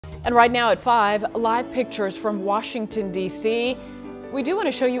And right now at 5, live pictures from Washington, D.C. We do want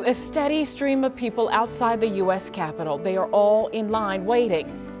to show you a steady stream of people outside the U.S. Capitol. They are all in line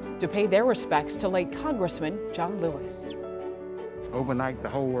waiting to pay their respects to late Congressman John Lewis. Overnight, the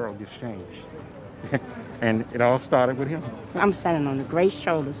whole world just changed. And it all started with him. I'm standing on the great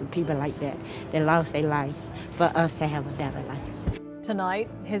shoulders of people like that lost their life for us to have a better life. Tonight,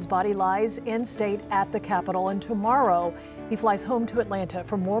 his body lies in state at the Capitol, and tomorrow he flies home to Atlanta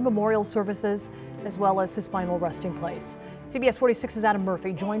for more memorial services as well as his final resting place. CBS 46's Adam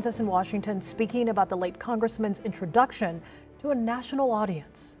Murphy joins us in Washington speaking about the late Congressman's introduction to a national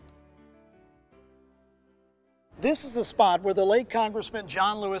audience. This is the spot where the late Congressman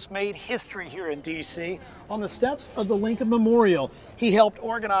John Lewis made history here in D.C. on the steps of the Lincoln Memorial. He helped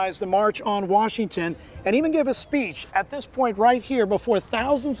organize the March on Washington and even give a speech at this point right here before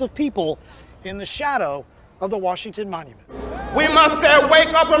thousands of people in the shadow of the Washington Monument. We must say,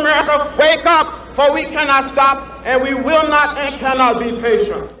 wake up, America, wake up, for we cannot stop, and we will not and cannot be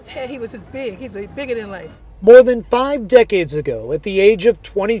patient. His head, he was just big. He's bigger than life. More than 5 decades ago, at the age of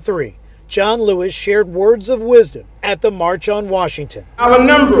 23, John Lewis shared words of wisdom at the March on Washington. Our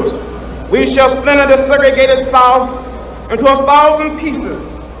numbers, we shall splinter the segregated South into 1,000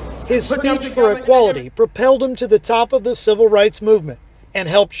 pieces. His speech for equality propelled him to the top of the civil rights movement and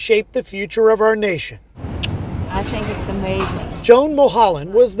helped shape the future of our nation. I think it's amazing. Joan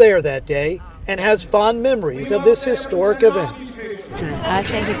Mulholland was there that day and has fond memories of this historic event. I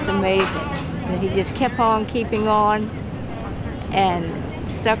think it's amazing that he just kept on keeping on and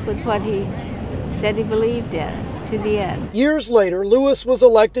stuck with what he said he believed in to the end. Years later, Lewis was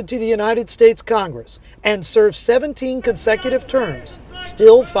elected to the United States Congress and served 17 consecutive terms,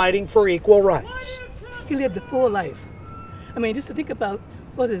 still fighting for equal rights. He lived a full life. I mean, just to think about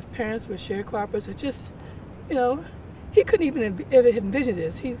whether his parents were sharecroppers or just, you know, he couldn't even ever envision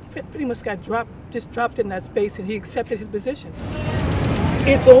this. He pretty much got dropped in that space, and he accepted his position.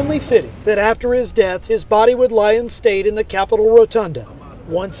 It's only fitting that after his death, his body would lie in state in the Capitol Rotunda,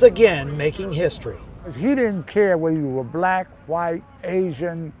 once again making history. He didn't care whether you were black, white,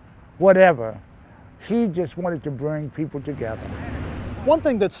 Asian, whatever. He just wanted to bring people together. One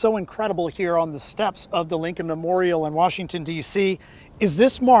thing that's so incredible here on the steps of the Lincoln Memorial in Washington, D.C. is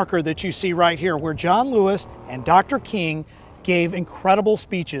this marker that you see right here, where John Lewis and Dr. King gave incredible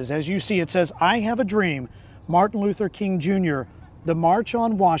speeches. As you see, it says, "I have a dream, Martin Luther King Jr., the March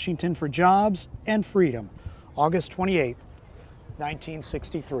on Washington for Jobs and Freedom, August 28,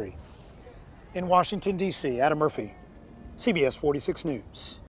 1963. In Washington, D.C., Adam Murphy, CBS 46 News.